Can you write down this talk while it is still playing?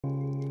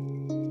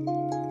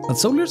But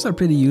soldiers are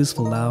pretty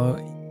useful now.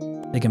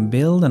 They can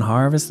build and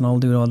harvest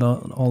and do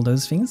all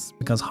those things,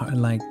 because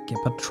like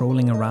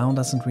patrolling around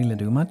doesn't really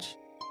do much.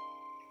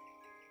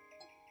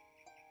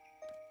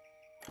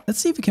 Let's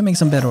see if we can make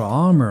some better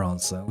armor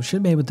also. We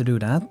should be able to do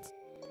that.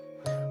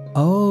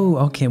 Oh,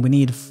 okay, we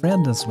need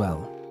Fred as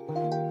well.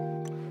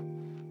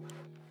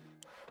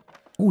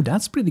 Oh,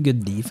 that's pretty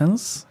good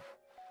defense.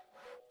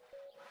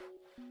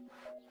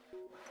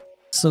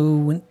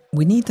 So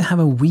we need to have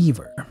a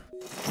weaver.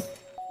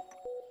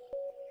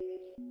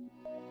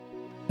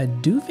 I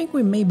do think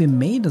we maybe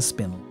made a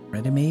spindle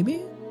already,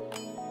 maybe?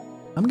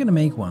 I'm gonna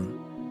make one.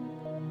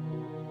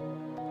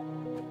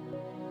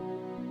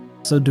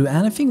 So do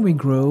anything we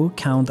grow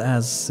count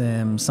as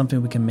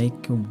something we can make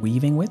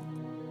weaving with?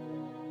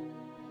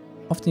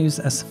 Often used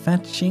as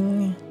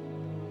fetching.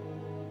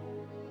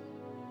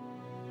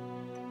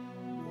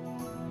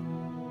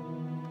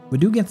 We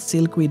do get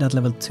silkweed at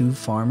level 2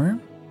 farmer.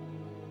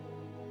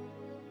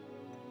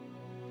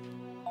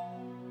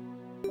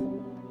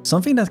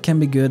 Something that can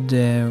be good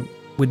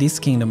with this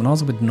kingdom and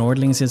also with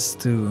Nordlings is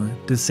to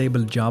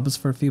disable jobs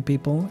for a few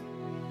people.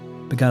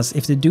 Because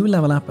if they do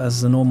level up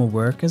as the normal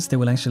workers, they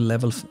will actually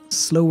level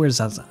slower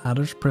as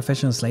other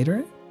professions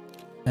later.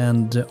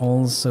 And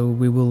also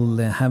we will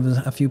have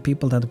a few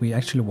people that we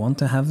actually want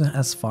to have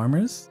as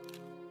farmers.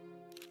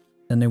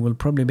 Then they will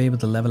probably be able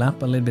to level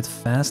up a little bit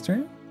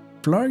faster.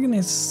 Flargen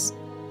is...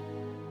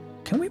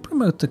 Can we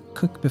promote the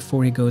cook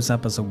before he goes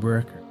up as a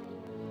worker?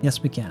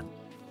 Yes, we can.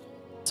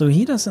 So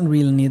he doesn't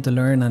really need to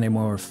learn any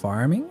more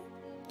farming.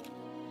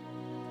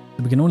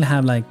 We can only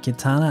have like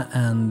Kitana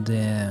and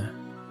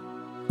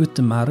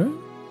Utemaru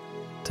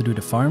to do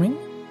the farming.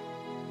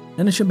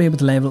 Then it should be able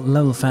to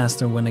level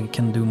faster when it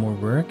can do more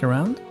work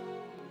around.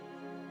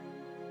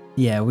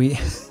 Yeah, we...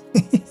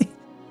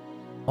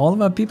 all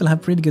of our people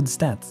have pretty good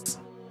stats.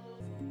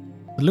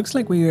 It looks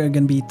like we are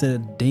going to beat the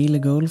daily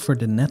goal for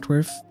the net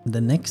worth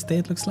the next day,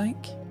 it looks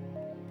like.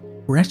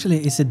 Or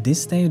actually, is it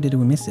this day or did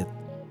we miss it?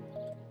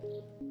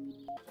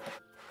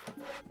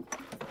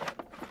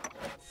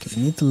 Okay,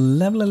 we need to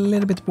level a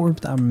little bit more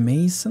with our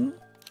mason.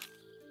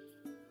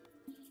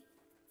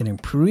 Getting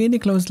pretty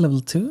close to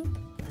level 2.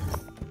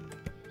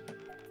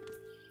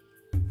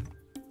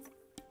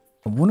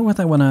 I wonder what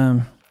I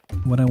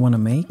wanna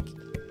make.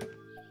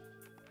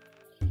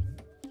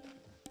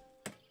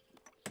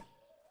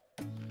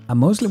 I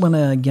mostly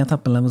wanna get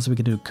up a level so we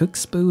can do cook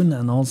spoon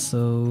and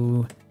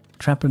also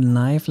trapper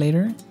knife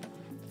later.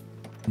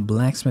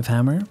 Blacksmith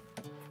hammer.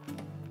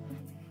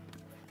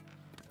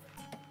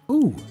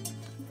 Ooh.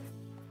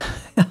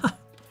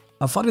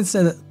 I thought it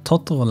said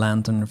Totoro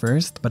lantern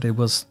first, but it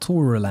was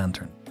Toro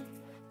lantern.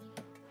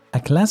 A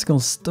classical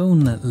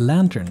stone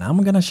lantern.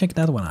 I'm gonna check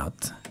that one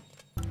out.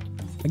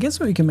 I guess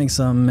we can make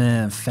some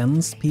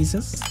fence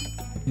pieces.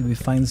 Maybe we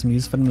find some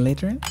use for them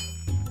later.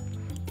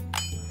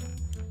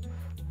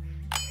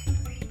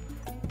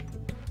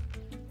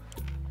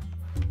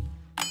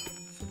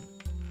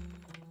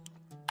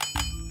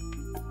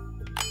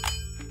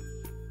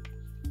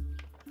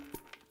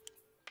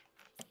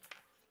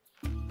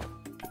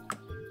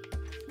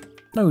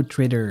 No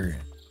trader.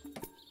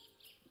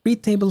 Free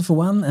table for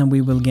one, and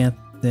we will get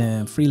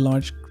the free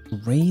large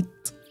crate.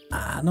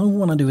 I don't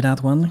want to do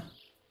that one.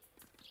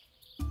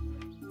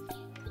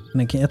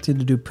 Can I get you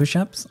to do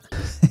push-ups?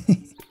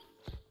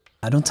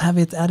 I don't have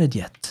it added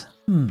yet.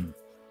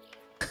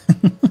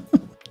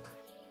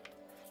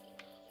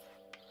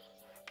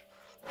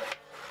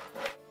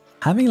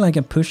 Having like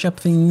a push-up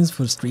things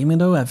for streaming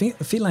though, I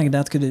feel like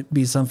that could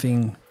be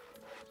something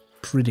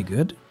pretty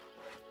good.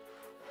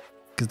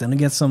 Because then you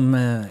get some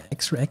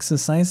extra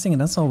exercising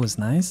and that's always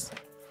nice.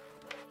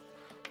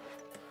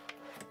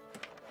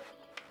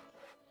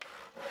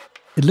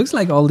 It looks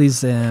like all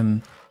these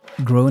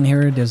grown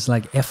here, there's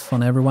like F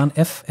on everyone.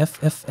 F.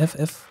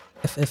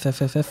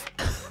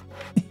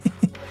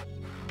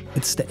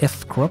 It's the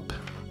F crop.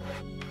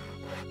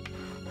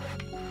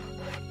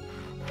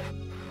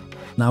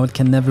 Now it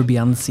can never be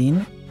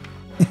unseen.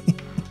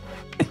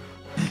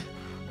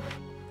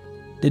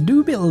 They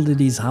do build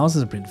these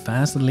houses pretty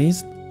fast at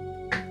least.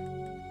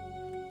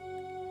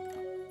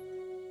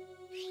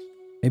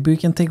 Maybe we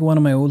can take one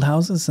of my old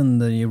houses and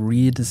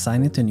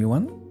redesign it to a new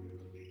one.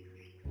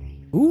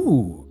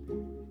 Ooh,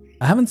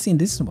 I haven't seen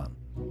this one.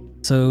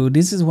 So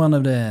this is one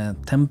of the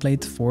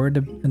templates for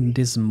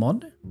this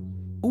mod.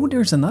 Oh,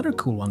 there's another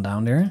cool one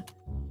down there.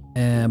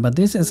 But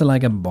this is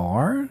like a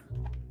bar.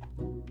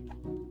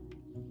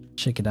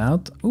 Check it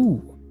out.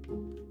 Ooh,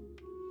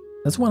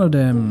 that's one of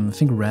them, I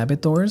think,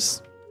 rabbit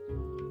doors.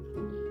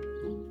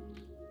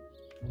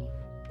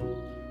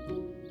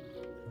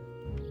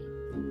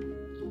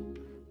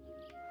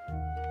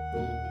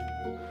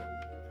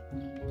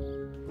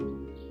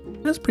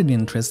 That's pretty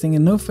interesting,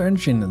 and no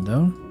furniture in it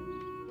though.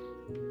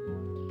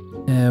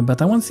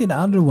 But I want to see the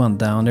other one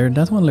down there.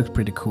 That one looks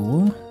pretty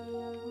cool.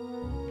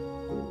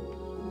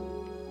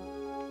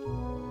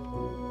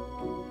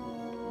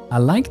 I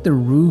like the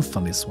roof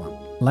on this one.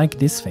 I like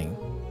this thing.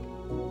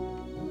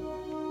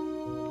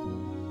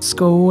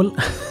 Skål!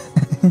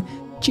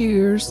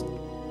 Cheers!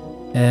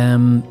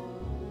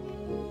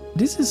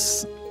 This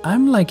is...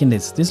 I'm liking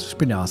this. This is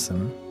pretty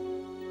awesome.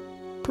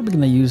 Probably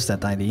gonna use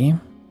that ID.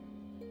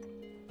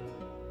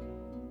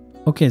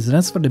 Okay, so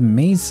that's for the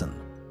mason.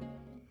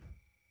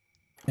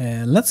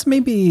 Let's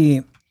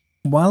maybe...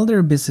 While there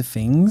are busy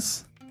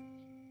things,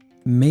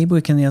 maybe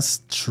we can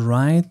just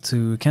try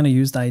to kind of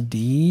use the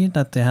ID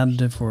that they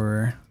had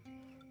for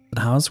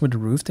the house with the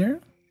roof there.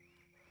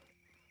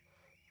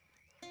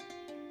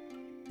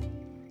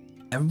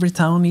 Every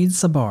town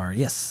needs a bar,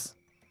 yes.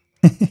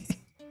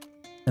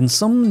 And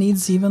some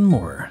needs even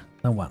more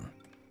than one.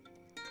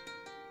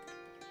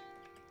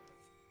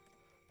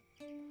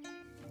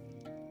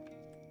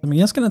 I'm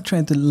just gonna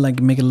try to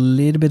like make it a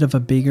little bit of a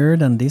bigger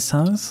than this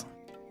house.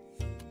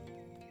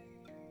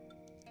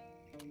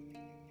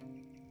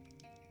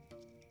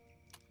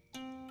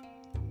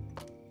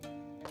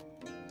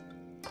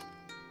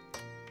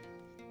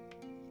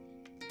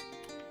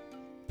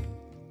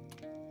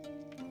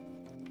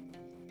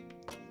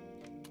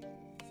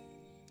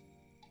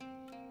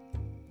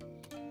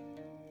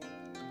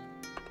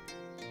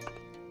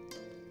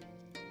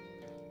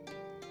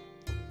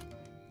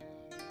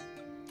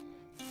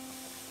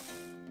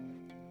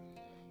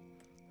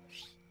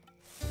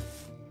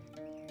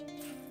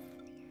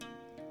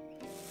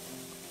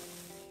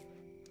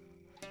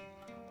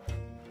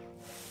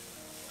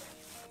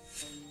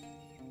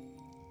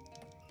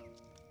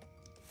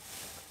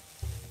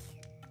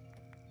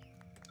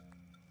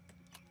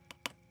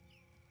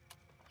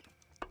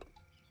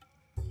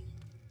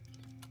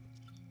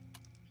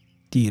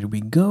 Here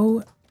we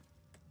go.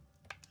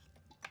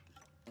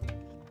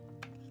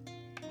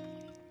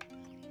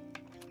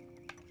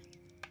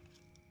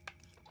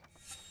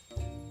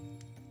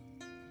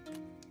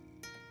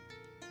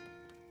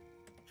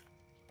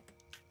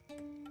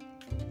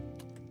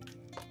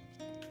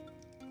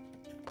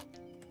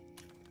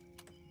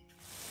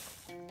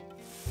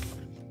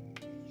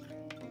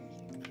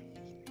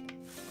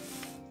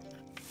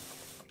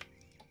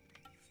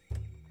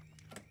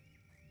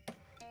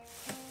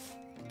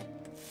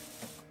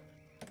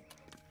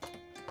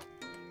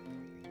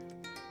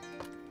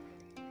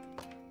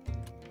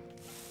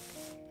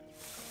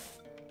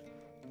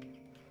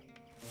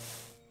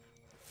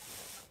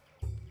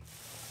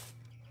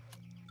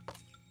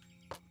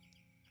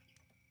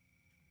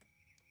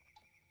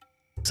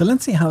 So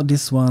let's see how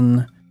this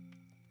one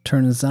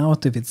turns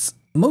out. If it's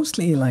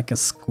mostly like a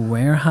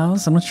square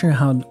house, I'm not sure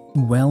how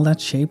well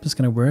that shape is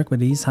going to work with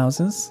these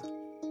houses.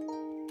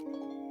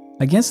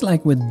 I guess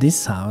like with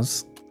this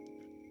house,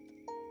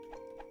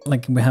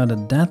 like we have it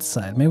at that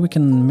side, maybe we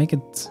can make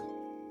it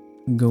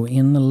go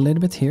in a little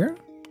bit here.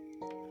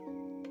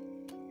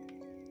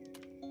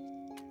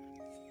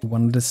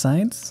 One of the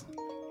sides.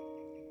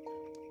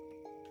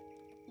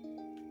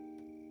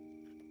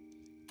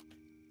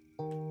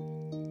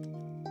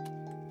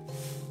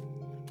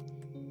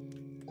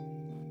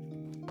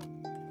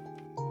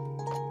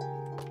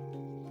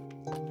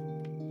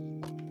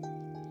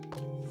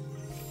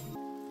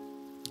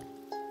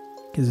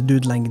 Okay, so do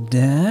it like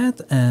that,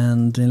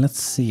 and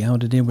let's see how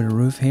they did with the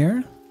roof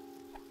here.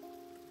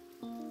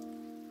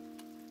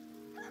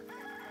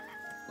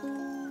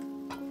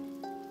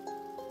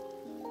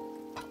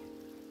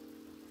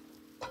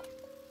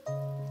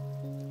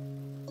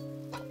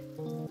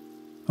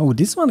 Oh,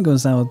 this one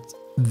goes out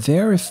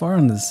very far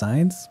on the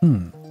sides.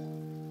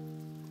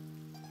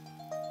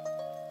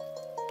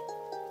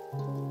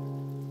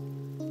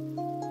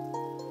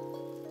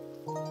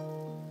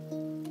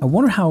 I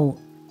wonder how...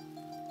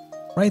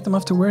 Right, I'm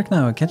off to work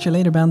now. Catch you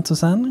later,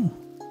 Banto-san.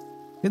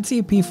 Good to see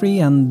you,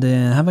 P3, and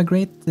have a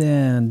great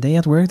day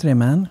at work today,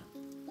 man.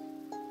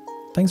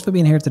 Thanks for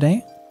being here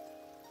today.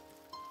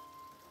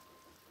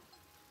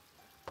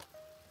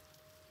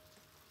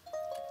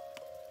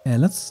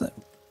 Let's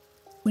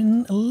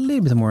win a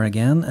little bit more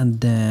again, and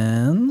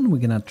then we're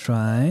gonna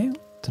try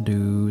to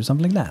do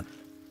something like that.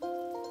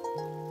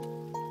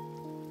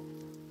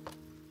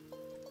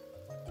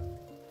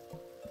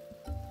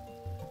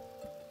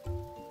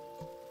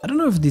 I don't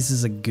know if this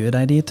is a good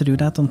idea to do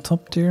that on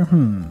top there.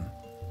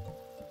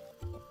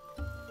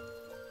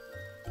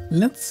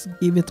 Let's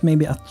give it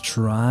maybe a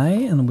try,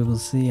 and we will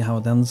see how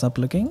it ends up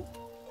looking.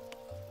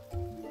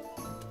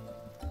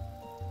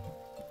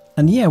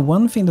 And yeah,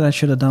 one thing that I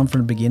should have done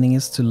from the beginning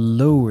is to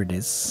lower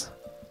this.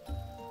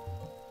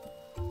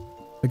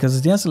 Because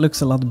it just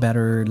looks a lot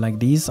better. Like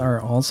these are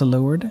also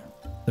lowered.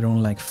 They're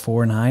only like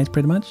 4 in height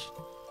pretty much.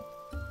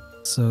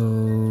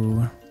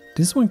 So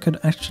this one could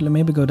actually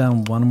maybe go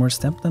down one more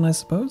step then, I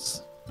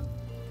suppose.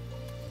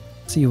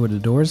 See with the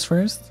doors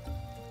first.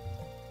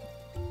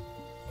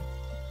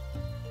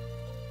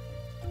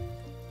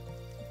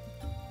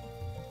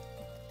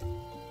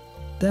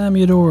 Damn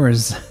you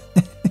doors.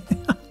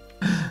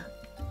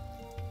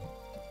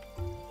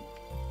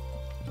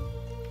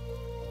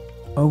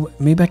 Oh,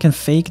 maybe I can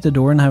fake the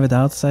door and have it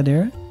outside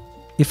there.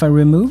 If I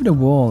remove the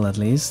wall at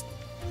least,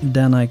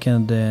 then I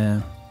can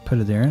put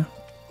it there.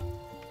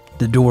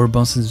 The door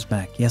bounces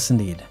back. Yes,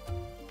 indeed.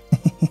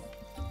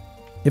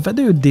 If I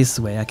do it this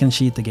way, I can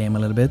cheat the game a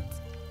little bit.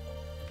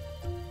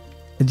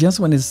 It's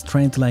just when it's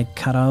trying to like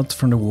cut out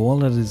from the wall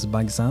that it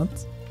bugs out.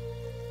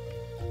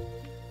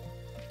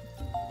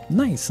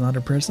 Nice,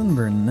 another person,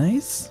 very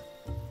nice.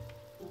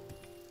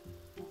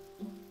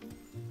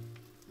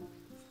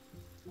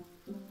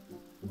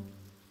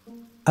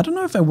 I don't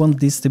know if I want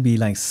this to be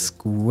like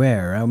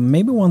square. I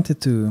maybe want it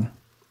to...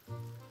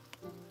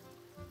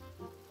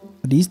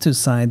 these two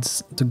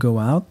sides to go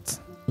out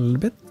a little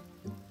bit.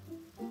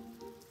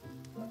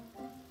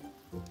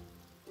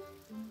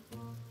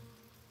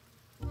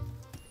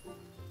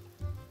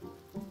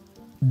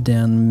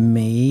 Then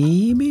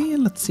maybe,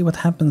 let's see what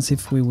happens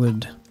if we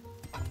would...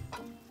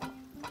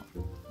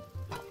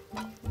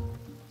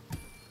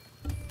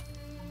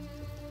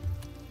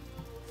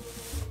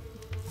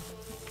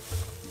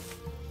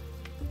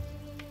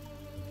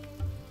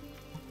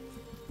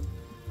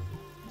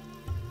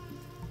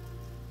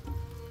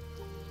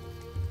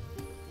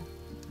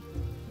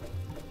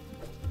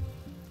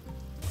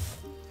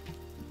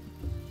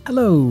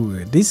 Hello,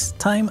 this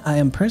time I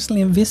am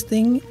personally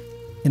investing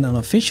in an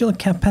official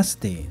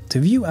capacity to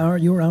view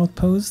your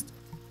outpost.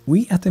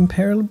 We at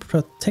Imperial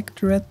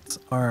Protectorate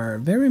are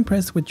very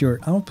impressed with your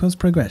outpost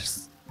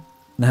progress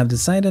and have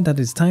decided that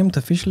it's time to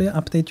officially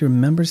update your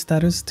member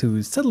status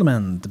to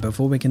settlement.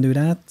 Before we can do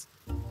that,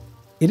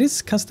 it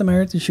is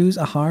customary to choose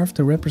a hearth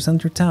to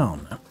represent your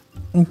town.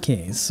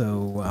 Okay,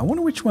 so I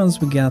wonder which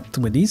ones we got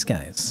with these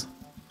guys.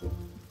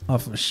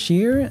 Hearth of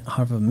Sheer,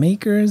 Hearth of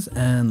Makers,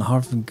 and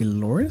Hearth of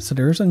Glory. So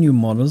there are some new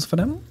models for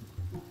them.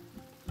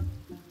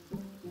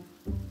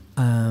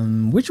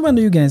 Which one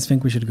do you guys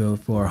think we should go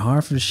for?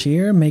 Hearth of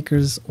Sheer,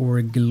 Makers, or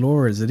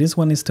Glory? So this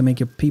one is to make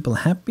your people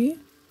happy.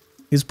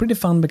 It's pretty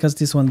fun because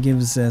this one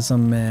gives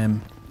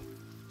some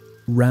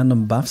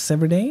random buffs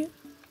every day.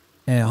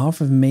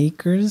 Hearth of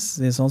Makers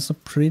is also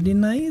pretty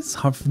nice.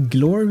 Hearth of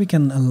Glory we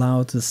can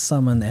allow to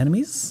summon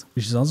enemies,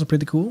 which is also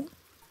pretty cool.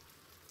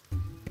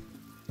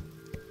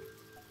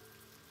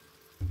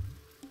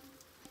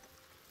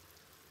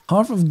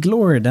 Hearth of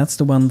Glory, that's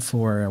the one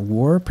for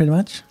war pretty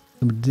much.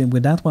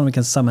 With that one we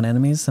can summon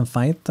enemies and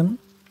fight them.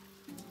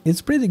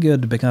 It's pretty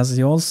good because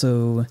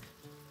you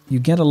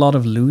get a lot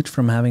of loot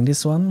from having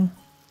this one.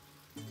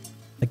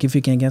 Like if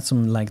you can get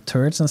some like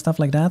turrets and stuff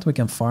like that, we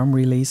can farm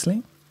really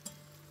easily.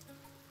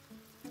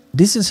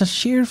 This is a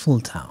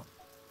cheerful town.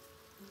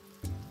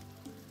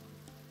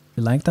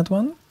 You like that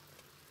one?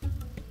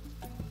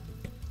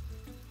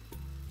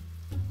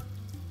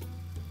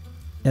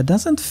 It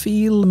doesn't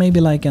feel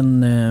maybe like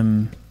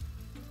an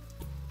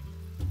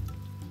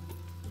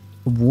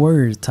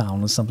war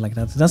town or something like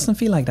that. It doesn't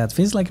feel like that. It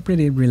feels like a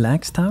pretty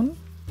relaxed town.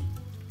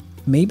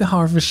 Maybe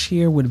Harvest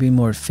Shear would be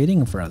more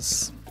fitting for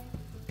us.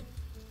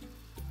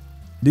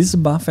 This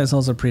buff is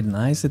also pretty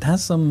nice. It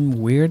has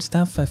some weird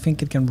stuff. I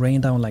think it can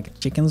rain down like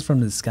chickens from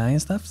the sky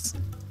and stuff.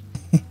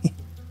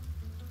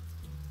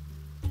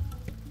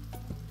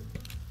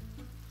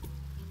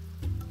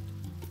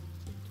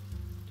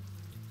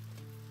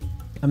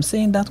 I'm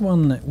saying that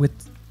one with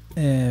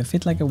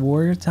fit like a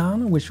warrior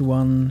town. Which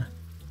one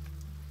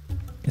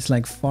is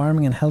like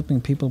farming and helping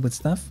people with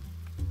stuff?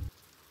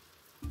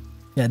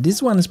 Yeah,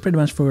 this one is pretty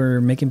much for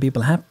making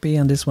people happy,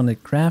 and this one is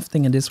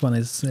crafting, and this one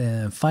is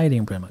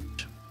fighting pretty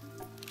much.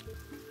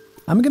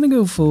 I'm gonna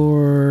go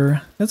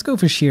for... let's go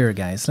for Shearer,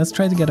 guys. Let's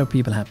try to get our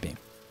people happy.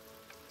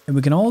 And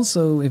we can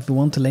also, if we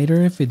want to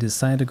later, if we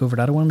decide to go for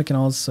the other one, we can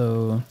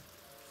also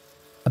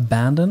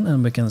abandon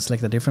and we can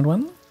select a different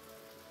one.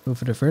 Go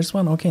for the first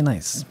one. Okay,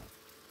 nice.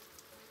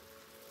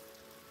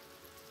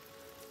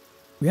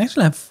 We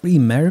actually have 3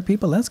 merry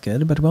people, that's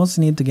good, but we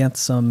also need to get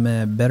some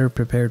better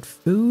prepared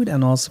food,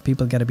 and also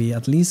people gotta be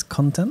at least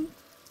content.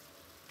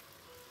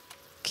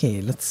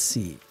 Okay, let's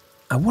see.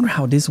 I wonder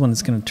how this one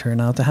is gonna turn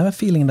out. I have a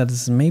feeling that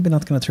it's maybe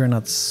not gonna turn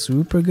out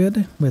super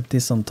good with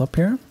this on top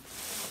here.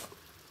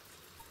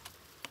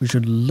 We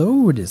should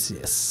lower this,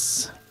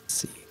 yes. Let's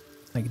see,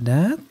 like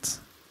that.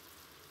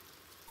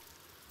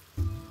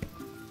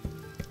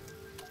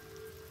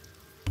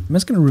 I'm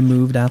just gonna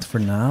remove that for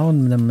now,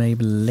 and then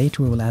maybe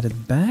later we will add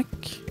it back.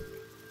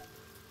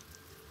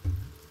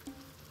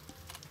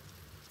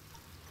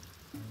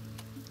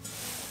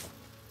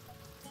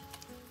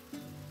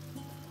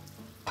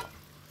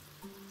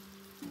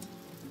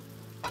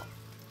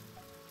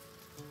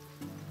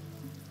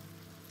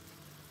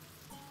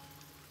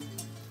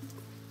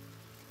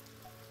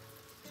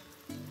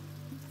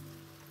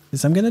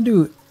 Yes, I'm gonna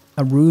do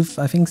a roof,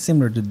 I think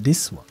similar to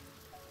this one.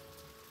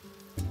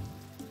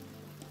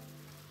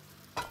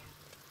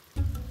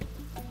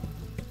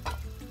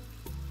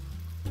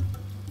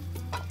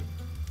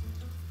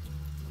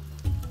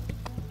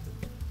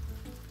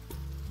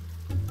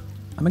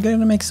 I'm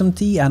gonna make some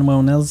tea.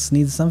 Anyone else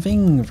needs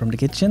something from the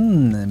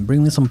kitchen? And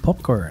bring me some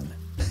popcorn.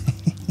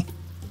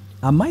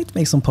 I might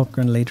make some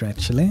popcorn later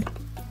actually.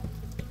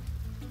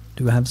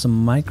 Do I have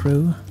some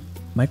micro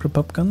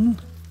popcorn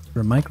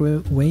or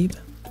microwave?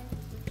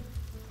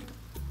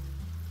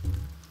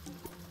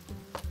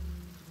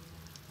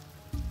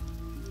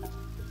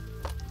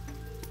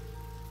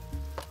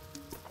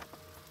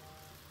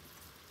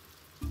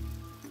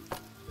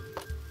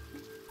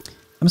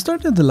 I'm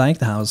starting to like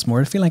the house more.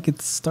 I feel like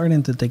it's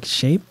starting to take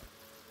shape.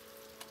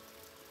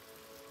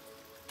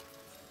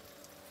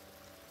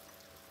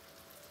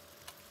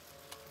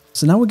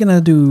 So now we're gonna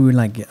do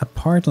like a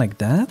part like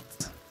that.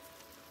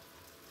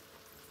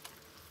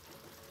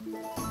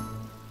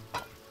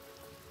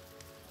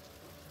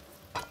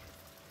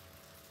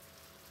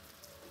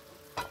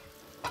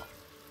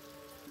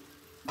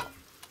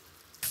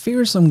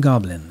 Fearsome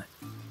Goblin.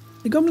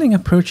 The goblin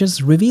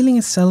approaches, revealing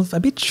itself a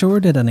bit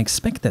shorter than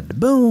expected.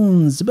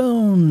 Bones!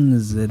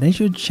 Bones! They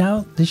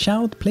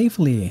shout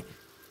playfully,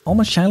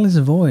 almost childish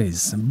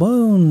voice.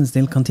 Bones!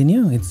 They'll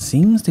continue. It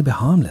seems to be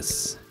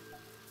harmless.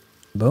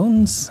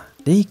 Bones,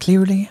 they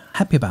clearly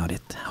happy about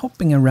it,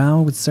 hopping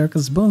around with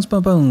circles. Bones,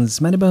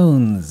 bones, many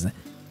bones.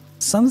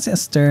 Suddenly a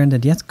stern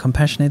and yet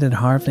compassionate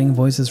halfling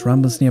voices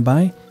rumbles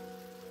nearby.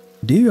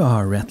 Do you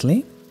are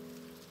Ratley?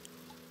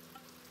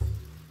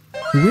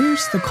 He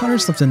wears the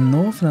colors of the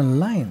Northern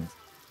Alliance.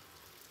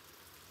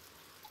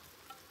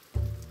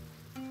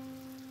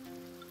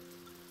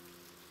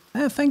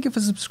 Thank you for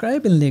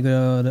subscribing,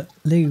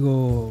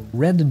 Lego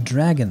Red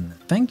Dragon.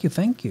 Thank you,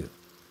 thank you.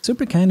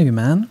 Super kind of you,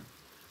 man.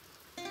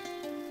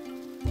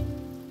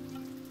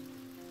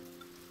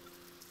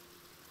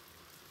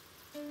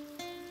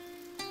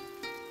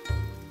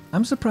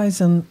 I'm surprised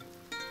there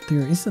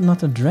is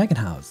not a dragon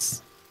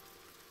house.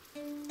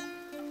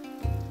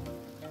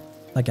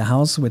 Like a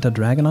house with a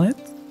dragon on it?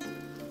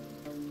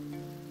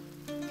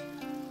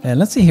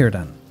 Let's see here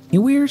then. He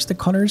wears the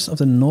colors of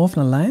the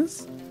Northern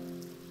Alliance.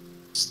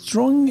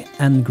 Strong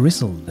and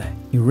grizzled,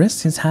 he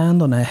rests his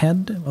hand on the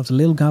head of the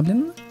little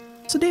goblin.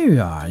 So there you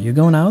are, you're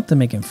going out and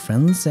making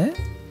friends, eh?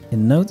 You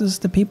notice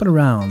the people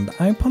around.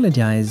 I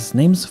apologize,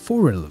 name's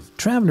Forelf,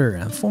 traveler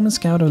and former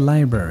scout of the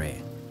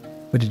library.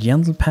 With a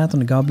gentle pat on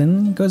the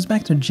goblin, goes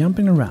back to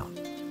jumping around.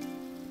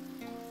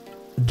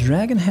 A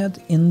dragon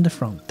head in the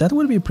front. That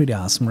would be pretty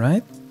awesome,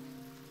 right?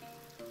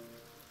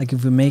 Like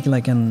if we make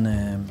like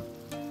an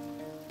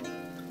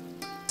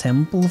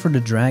temple for the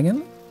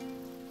dragon.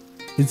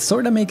 It's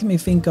sort of making me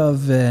think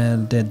of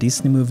the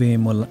Disney movie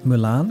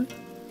Mulan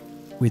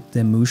with the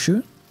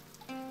Mushu.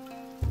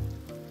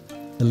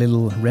 The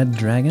little red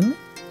dragon.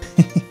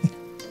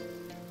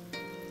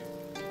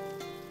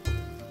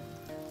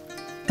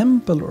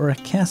 Temple or a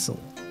castle?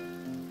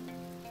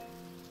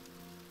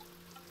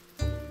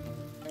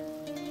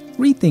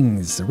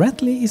 Greetings,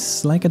 Ratley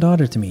is like a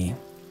daughter to me.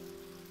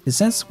 He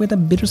says with a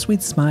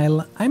bittersweet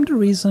smile, I'm the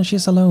reason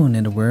she's alone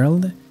in the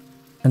world,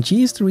 and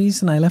she is the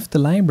reason I left the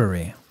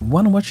library.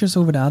 One watches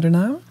over the other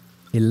now.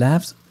 He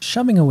laughs,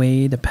 shoving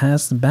away the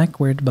past back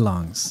where it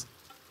belongs.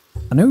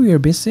 I know you're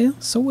busy,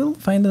 so we'll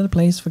find a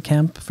place for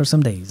camp for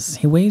some days.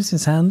 He waves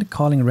his hand,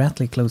 calling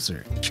Ratley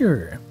closer.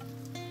 Sure.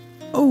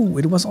 Oh,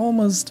 it was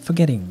almost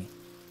forgetting.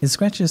 He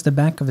scratches the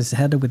back of his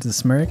head with a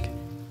smirk.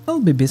 I'll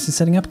be busy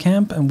setting up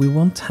camp and we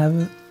won't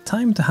have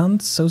time to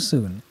hunt so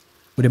soon.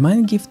 Would you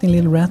mind gifting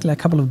little Ratley a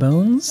couple of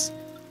bones?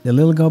 The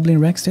little goblin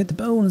reacts to it.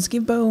 Bones,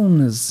 give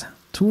bones!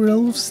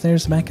 Tutorials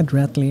stares back at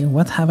Ratley.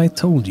 What have I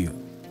told you?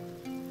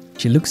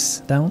 She looks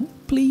down.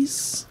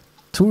 Please.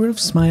 Tutorials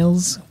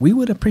smiles. We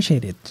would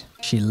appreciate it.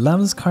 She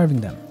loves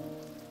carving them.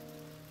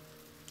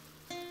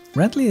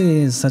 Ratley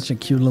is such a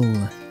cute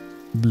little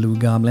blue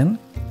goblin.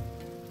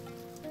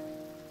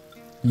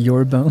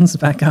 Your bones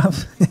back up.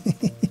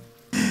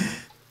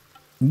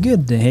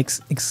 Good,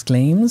 Hicks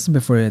exclaims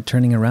before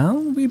turning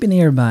around. We've been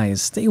nearby.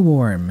 Stay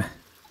warm.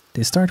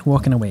 They start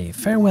walking away.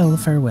 Farewell,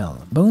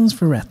 farewell. Bones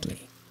for Ratley.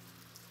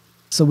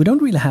 So we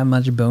don't really have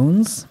much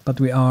bones,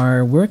 but we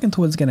are working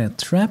towards getting a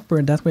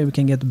trapper. That way we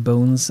can get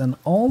bones. And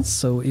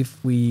also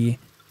if we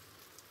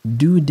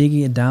do dig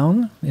it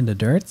down in the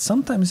dirt,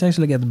 sometimes you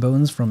actually get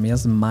bones from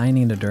just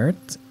mining the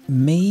dirt.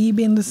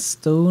 Maybe in the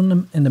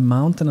stone in the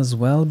mountain as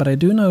well, but I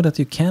do know that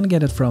you can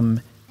get it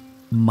from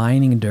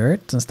mining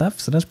dirt and stuff,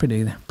 so that's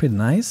pretty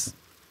nice.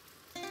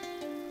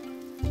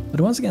 But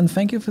once again,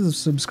 thank you for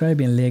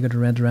subscribing, Lego the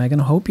Red Dragon.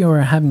 Hope you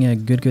are having a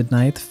good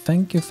night.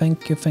 Thank you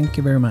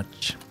very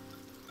much.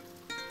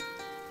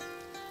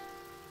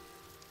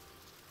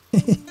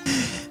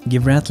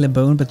 Give Ratley a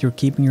bone, but you're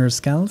keeping your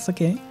skulls,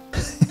 okay?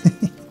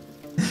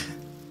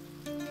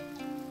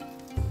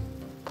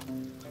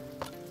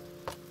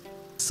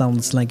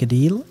 Sounds like a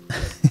deal.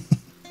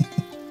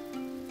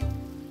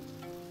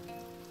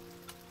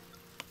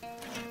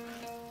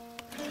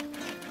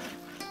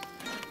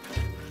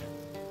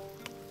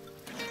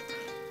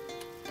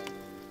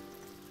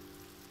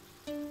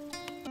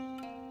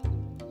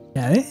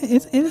 Yeah,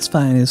 it is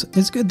fine.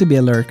 It's good to be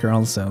a lurker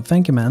also.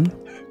 Thank you, man.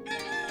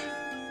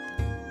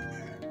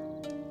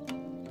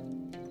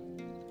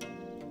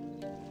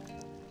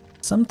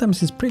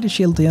 Sometimes it's pretty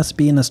chill to just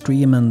be in a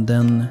stream and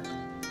then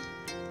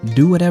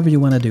do whatever you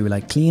want to do,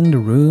 like clean the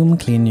room,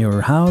 clean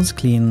your house,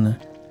 clean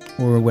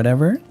or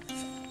whatever.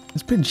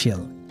 It's pretty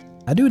chill.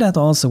 I do that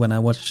also when I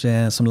watch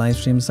some live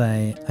streams.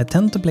 I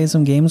tend to play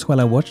some games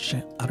while I watch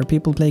other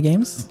people play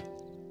games.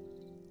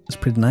 It's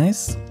pretty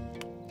nice.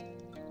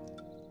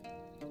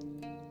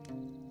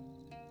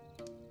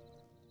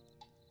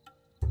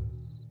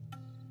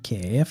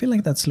 Okay, I feel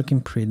like that's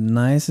looking pretty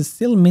nice. It's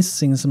still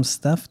missing some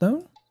stuff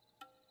though.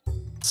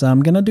 So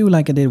I'm gonna do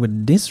like I did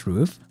with this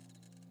roof.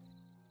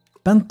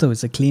 Banto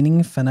is a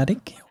cleaning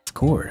fanatic? Of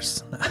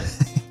course.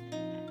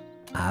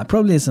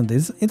 Probably isn't.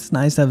 It's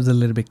nice to have it a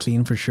little bit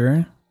clean for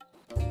sure.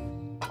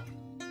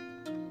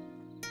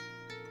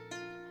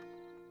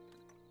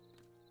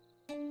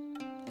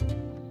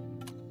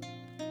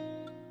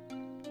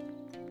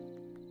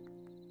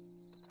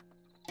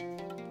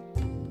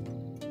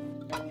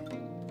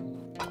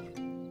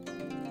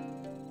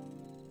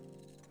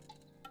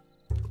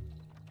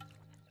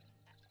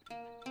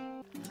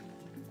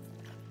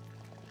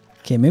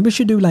 Okay, maybe I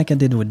should do like I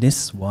did with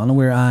this one,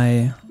 where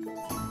I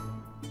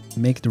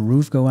make the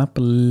roof go up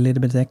a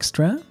little bit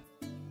extra.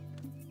 I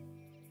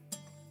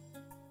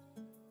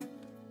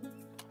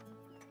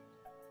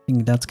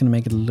think that's gonna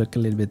make it look a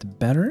little bit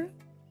better.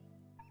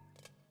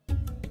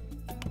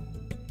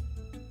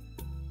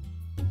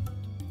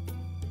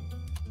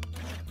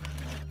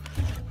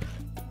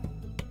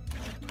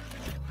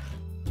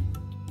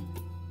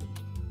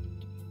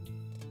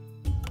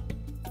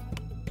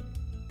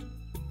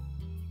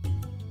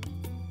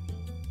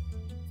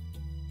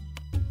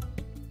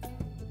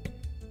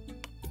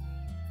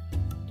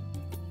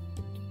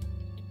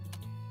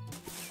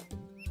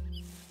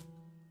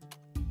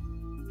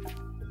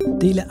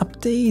 Daily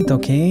update,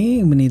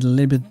 okay. We need a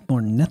little bit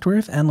more net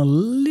worth and a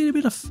little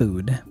bit of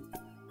food.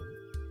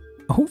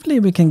 Hopefully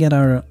we can get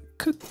our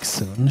cook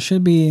soon.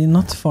 Should be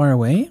not far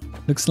away.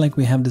 Looks like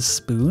we have the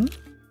spoon.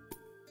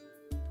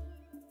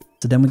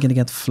 So then we're gonna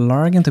get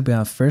Flargan to be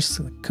our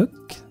first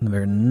cook.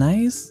 Very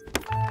nice.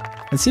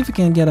 Let's see if we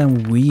can get a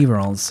weaver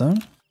also.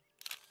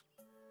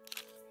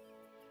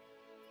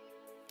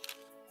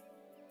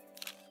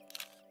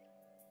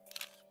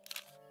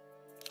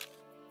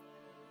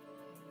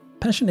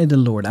 Passionate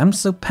Lord. I'm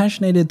so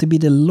passionate to be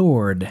the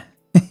Lord.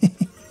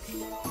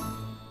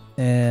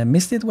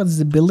 Missed it. What's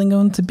the building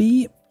going to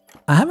be?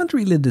 I haven't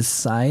really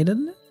decided.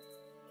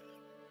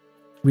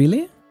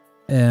 Really?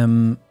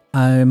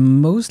 I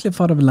mostly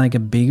thought of like a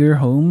bigger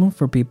home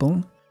for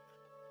people.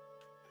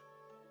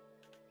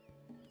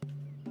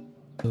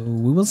 So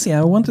we will see.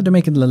 I wanted to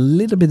make it a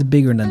little bit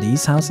bigger than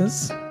these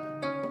houses,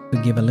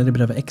 to give a little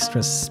bit of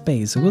extra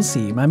space. So we'll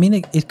see. I mean,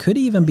 it could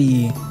even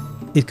be...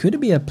 It could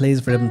be a place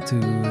for them to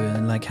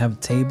like have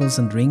tables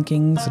and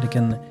drinking so they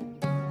can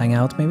hang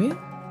out maybe.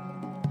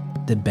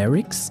 The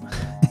barracks.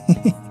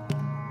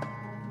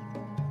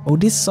 Oh,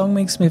 this song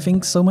makes me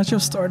think so much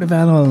of Stardew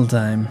Valley all the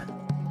time.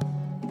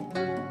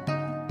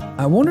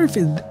 I wonder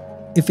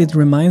if it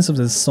reminds of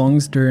the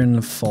songs during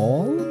the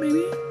fall,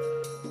 maybe?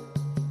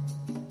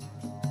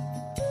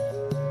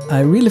 I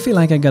really feel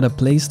like I gotta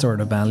play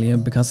Stardew Valley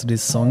because of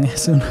this song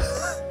soon.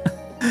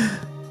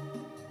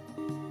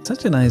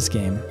 Such a nice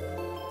game.